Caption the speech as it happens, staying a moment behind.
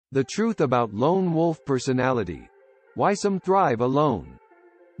The truth about lone wolf personality. Why some thrive alone.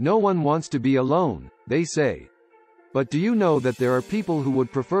 No one wants to be alone, they say. But do you know that there are people who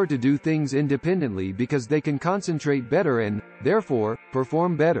would prefer to do things independently because they can concentrate better and, therefore,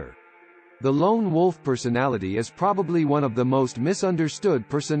 perform better? The lone wolf personality is probably one of the most misunderstood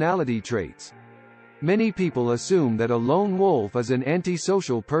personality traits. Many people assume that a lone wolf is an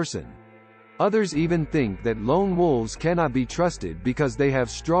antisocial person. Others even think that lone wolves cannot be trusted because they have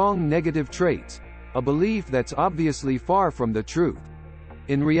strong negative traits, a belief that's obviously far from the truth.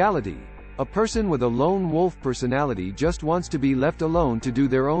 In reality, a person with a lone wolf personality just wants to be left alone to do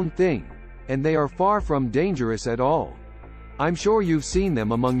their own thing, and they are far from dangerous at all. I'm sure you've seen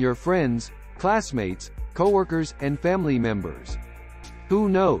them among your friends, classmates, coworkers, and family members. Who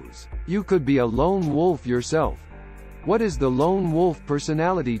knows? You could be a lone wolf yourself. What is the lone wolf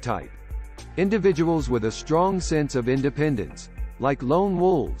personality type? Individuals with a strong sense of independence, like lone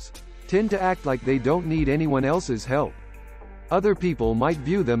wolves, tend to act like they don't need anyone else's help. Other people might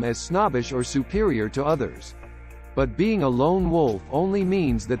view them as snobbish or superior to others. But being a lone wolf only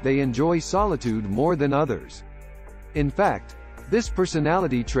means that they enjoy solitude more than others. In fact, this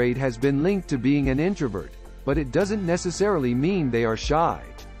personality trait has been linked to being an introvert, but it doesn't necessarily mean they are shy.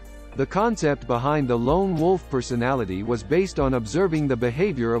 The concept behind the lone wolf personality was based on observing the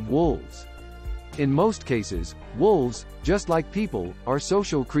behavior of wolves. In most cases, wolves, just like people, are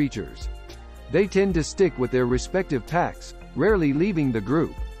social creatures. They tend to stick with their respective packs, rarely leaving the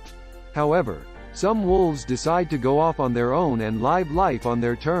group. However, some wolves decide to go off on their own and live life on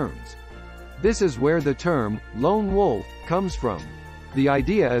their terms. This is where the term, lone wolf, comes from. The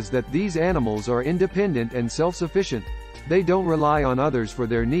idea is that these animals are independent and self-sufficient. They don't rely on others for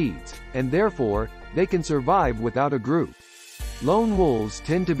their needs, and therefore, they can survive without a group. Lone wolves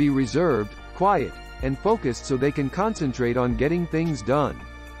tend to be reserved, quiet, and focused so they can concentrate on getting things done.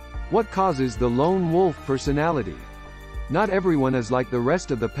 What causes the lone wolf personality? Not everyone is like the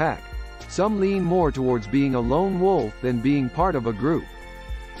rest of the pack. Some lean more towards being a lone wolf than being part of a group.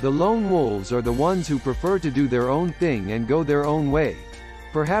 The lone wolves are the ones who prefer to do their own thing and go their own way,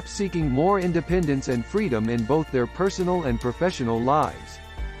 perhaps seeking more independence and freedom in both their personal and professional lives.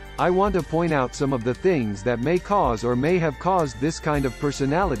 I want to point out some of the things that may cause or may have caused this kind of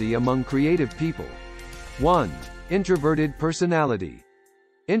personality among creative people. 1. Introverted personality.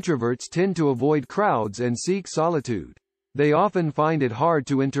 Introverts tend to avoid crowds and seek solitude. They often find it hard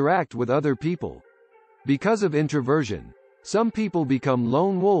to interact with other people. Because of introversion, some people become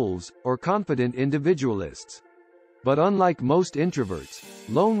lone wolves, or confident individualists. But unlike most introverts,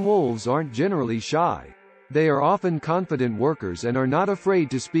 lone wolves aren't generally shy. They are often confident workers and are not afraid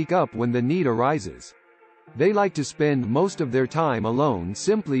to speak up when the need arises. They like to spend most of their time alone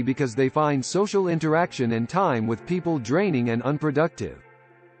simply because they find social interaction and time with people draining and unproductive.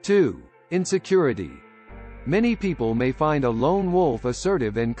 2. Insecurity. Many people may find a lone wolf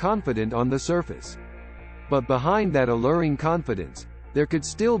assertive and confident on the surface. But behind that alluring confidence, there could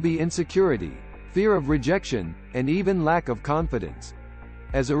still be insecurity, fear of rejection, and even lack of confidence.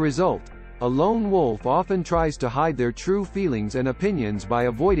 As a result, a lone wolf often tries to hide their true feelings and opinions by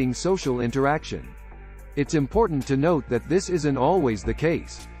avoiding social interaction. It's important to note that this isn't always the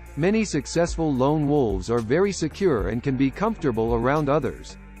case. Many successful lone wolves are very secure and can be comfortable around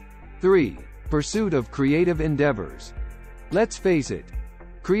others. 3. Pursuit of creative endeavors. Let's face it,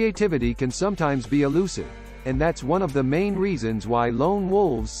 creativity can sometimes be elusive, and that's one of the main reasons why lone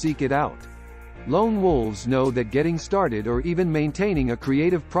wolves seek it out. Lone wolves know that getting started or even maintaining a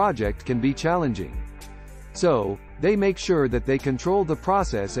creative project can be challenging. So, they make sure that they control the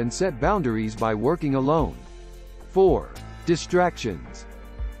process and set boundaries by working alone. 4. Distractions.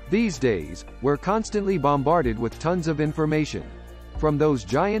 These days, we're constantly bombarded with tons of information. From those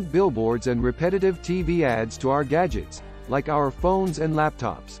giant billboards and repetitive TV ads to our gadgets, like our phones and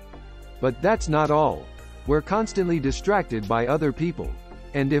laptops. But that's not all. We're constantly distracted by other people.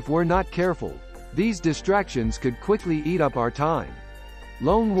 And if we're not careful, these distractions could quickly eat up our time.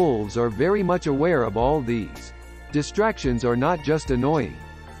 Lone wolves are very much aware of all these. Distractions are not just annoying.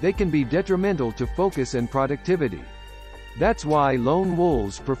 They can be detrimental to focus and productivity. That's why lone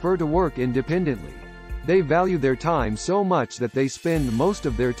wolves prefer to work independently. They value their time so much that they spend most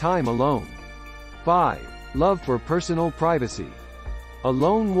of their time alone. 5. Love for personal privacy. A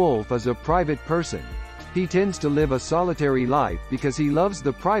lone wolf is a private person. He tends to live a solitary life because he loves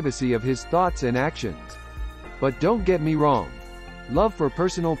the privacy of his thoughts and actions. But don't get me wrong. Love for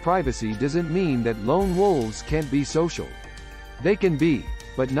personal privacy doesn't mean that lone wolves can't be social. They can be,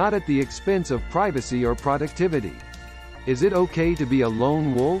 but not at the expense of privacy or productivity. Is it okay to be a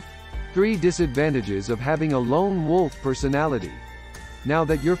lone wolf? 3 disadvantages of having a lone wolf personality. Now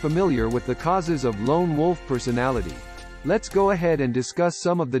that you're familiar with the causes of lone wolf personality, let's go ahead and discuss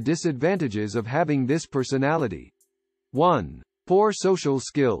some of the disadvantages of having this personality. 1. Poor social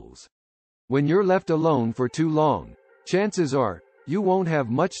skills. When you're left alone for too long, chances are, you won't have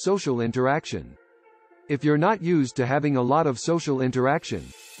much social interaction. If you're not used to having a lot of social interaction,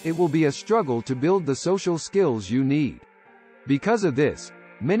 it will be a struggle to build the social skills you need. Because of this,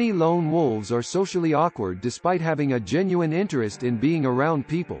 many lone wolves are socially awkward despite having a genuine interest in being around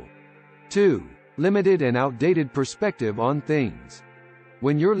people. 2. Limited and outdated perspective on things.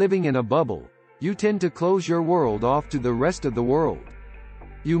 When you're living in a bubble, you tend to close your world off to the rest of the world.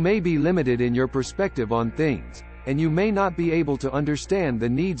 You may be limited in your perspective on things, and you may not be able to understand the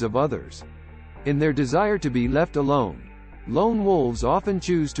needs of others. In their desire to be left alone, lone wolves often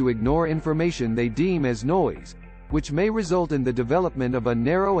choose to ignore information they deem as noise, which may result in the development of a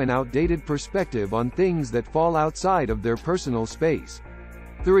narrow and outdated perspective on things that fall outside of their personal space.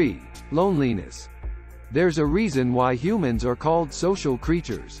 3. Loneliness. There's a reason why humans are called social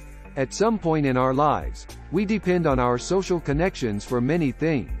creatures. At some point in our lives, we depend on our social connections for many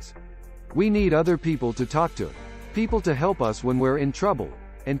things. We need other people to talk to, people to help us when we're in trouble,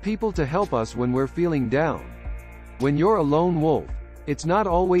 and people to help us when we're feeling down. When you're a lone wolf, it's not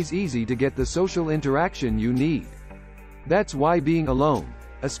always easy to get the social interaction you need. That's why being alone,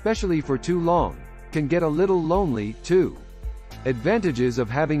 especially for too long, can get a little lonely, too. Advantages of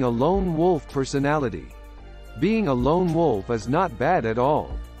having a lone wolf personality. Being a lone wolf is not bad at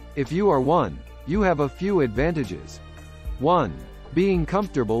all. If you are one, you have a few advantages. 1. Being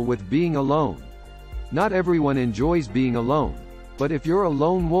comfortable with being alone. Not everyone enjoys being alone, but if you're a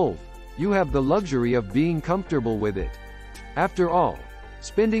lone wolf, you have the luxury of being comfortable with it. After all,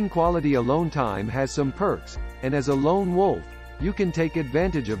 spending quality alone time has some perks, and as a lone wolf, you can take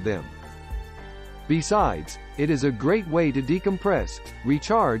advantage of them. Besides, it is a great way to decompress,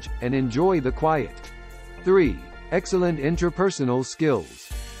 recharge, and enjoy the quiet. 3. Excellent interpersonal skills.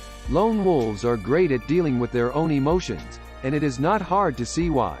 Lone wolves are great at dealing with their own emotions, and it is not hard to see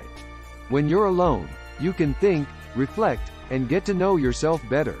why. When you're alone, you can think, reflect, and get to know yourself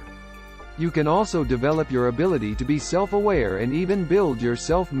better. You can also develop your ability to be self-aware and even build your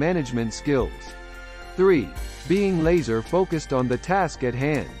self-management skills. 3. Being laser-focused on the task at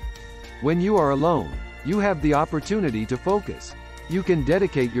hand. When you are alone, you have the opportunity to focus. You can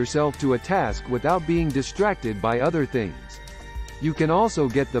dedicate yourself to a task without being distracted by other things. You can also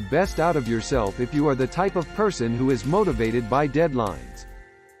get the best out of yourself if you are the type of person who is motivated by deadlines.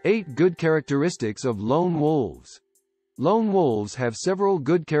 8 good characteristics of lone wolves. Lone wolves have several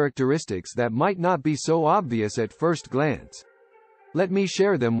good characteristics that might not be so obvious at first glance. Let me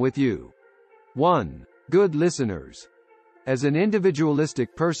share them with you. 1. Good listeners. As an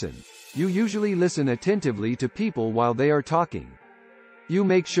individualistic person, you usually listen attentively to people while they are talking. You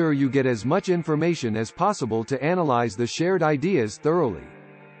make sure you get as much information as possible to analyze the shared ideas thoroughly.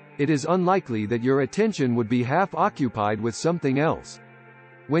 It is unlikely that your attention would be half occupied with something else.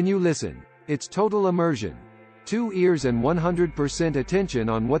 When you listen, it's total immersion. 2 ears and 100% attention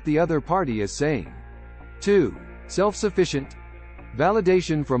on what the other party is saying. 2. Self-sufficient.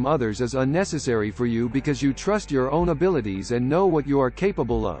 Validation from others is unnecessary for you because you trust your own abilities and know what you are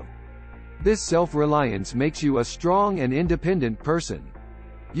capable of. This self-reliance makes you a strong and independent person.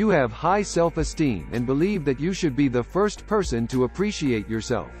 You have high self-esteem and believe that you should be the first person to appreciate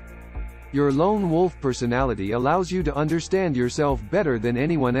yourself. Your lone wolf personality allows you to understand yourself better than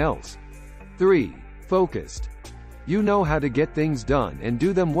anyone else. 3. Focused. You know how to get things done and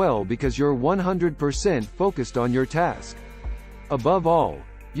do them well because you're 100% focused on your task. Above all,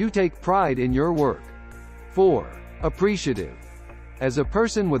 you take pride in your work. 4. Appreciative. As a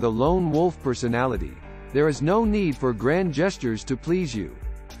person with a lone wolf personality, there is no need for grand gestures to please you.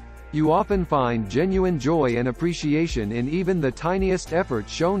 You often find genuine joy and appreciation in even the tiniest effort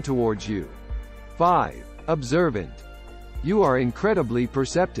shown towards you. 5. Observant. You are incredibly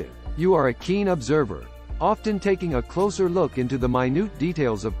perceptive. You are a keen observer, often taking a closer look into the minute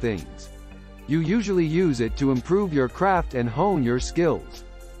details of things. You usually use it to improve your craft and hone your skills.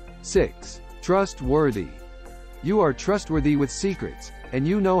 6. Trustworthy. You are trustworthy with secrets, and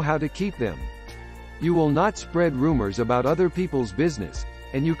you know how to keep them. You will not spread rumors about other people's business,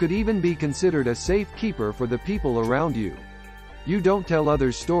 and you could even be considered a safe keeper for the people around you. You don't tell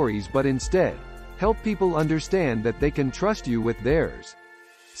others stories but instead, help people understand that they can trust you with theirs.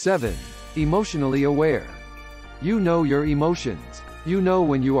 7. Emotionally aware. You know your emotions. You know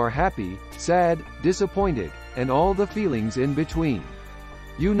when you are happy, sad, disappointed, and all the feelings in between.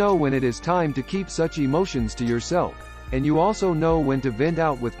 You know when it is time to keep such emotions to yourself, and you also know when to vent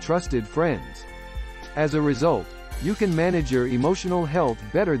out with trusted friends. As a result, you can manage your emotional health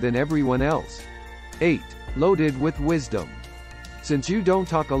better than everyone else. 8. Loaded with wisdom. Since you don't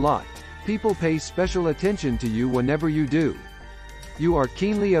talk a lot, people pay special attention to you whenever you do. You are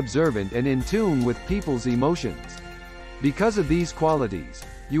keenly observant and in tune with people's emotions. Because of these qualities,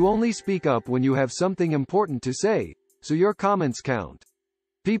 you only speak up when you have something important to say, so your comments count.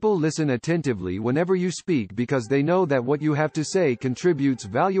 People listen attentively whenever you speak because they know that what you have to say contributes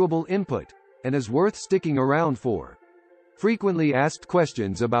valuable input, and is worth sticking around for. Frequently asked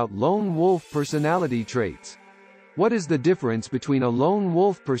questions about lone wolf personality traits. What is the difference between a lone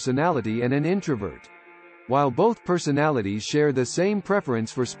wolf personality and an introvert? While both personalities share the same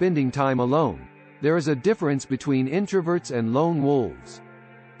preference for spending time alone, there is a difference between introverts and lone wolves.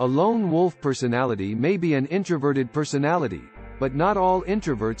 A lone wolf personality may be an introverted personality, but not all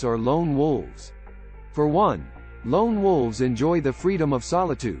introverts are lone wolves. For one, lone wolves enjoy the freedom of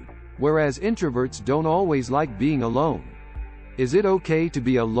solitude, whereas introverts don't always like being alone. Is it okay to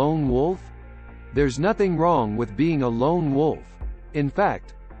be a lone wolf? There's nothing wrong with being a lone wolf. In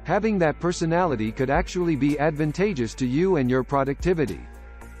fact, having that personality could actually be advantageous to you and your productivity.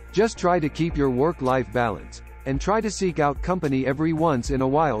 Just try to keep your work-life balance, and try to seek out company every once in a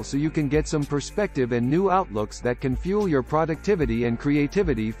while so you can get some perspective and new outlooks that can fuel your productivity and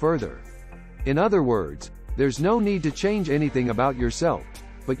creativity further. In other words, there's no need to change anything about yourself,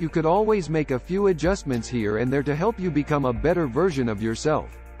 but you could always make a few adjustments here and there to help you become a better version of yourself.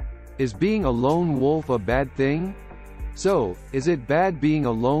 Is being a lone wolf a bad thing? So, is it bad being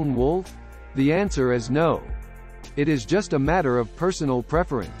a lone wolf? The answer is no. It is just a matter of personal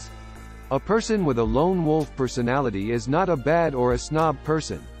preference. A person with a lone wolf personality is not a bad or a snob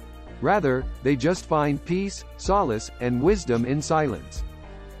person. Rather, they just find peace, solace, and wisdom in silence.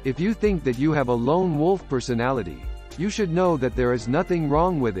 If you think that you have a lone wolf personality, you should know that there is nothing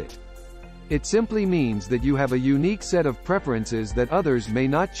wrong with it. It simply means that you have a unique set of preferences that others may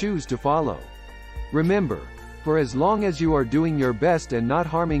not choose to follow. Remember, for as long as you are doing your best and not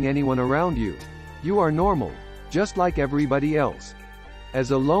harming anyone around you, you are normal, just like everybody else.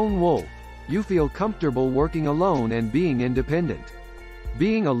 As a lone wolf, you feel comfortable working alone and being independent.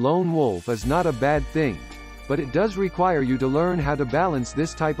 Being a lone wolf is not a bad thing, but it does require you to learn how to balance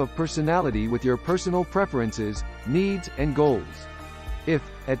this type of personality with your personal preferences, needs, and goals. If,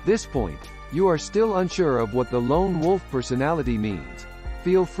 at this point, you are still unsure of what the lone wolf personality means,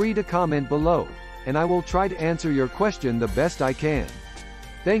 feel free to comment below, and I will try to answer your question the best I can.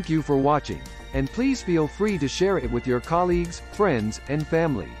 Thank you for watching, and please feel free to share it with your colleagues, friends, and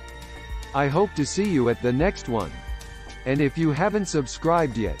family. I hope to see you at the next one. And if you haven't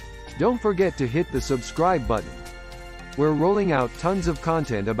subscribed yet, don't forget to hit the subscribe button. We're rolling out tons of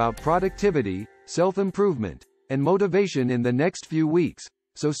content about productivity, self-improvement, and motivation in the next few weeks,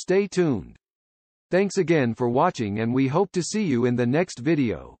 so stay tuned. Thanks again for watching and we hope to see you in the next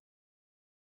video.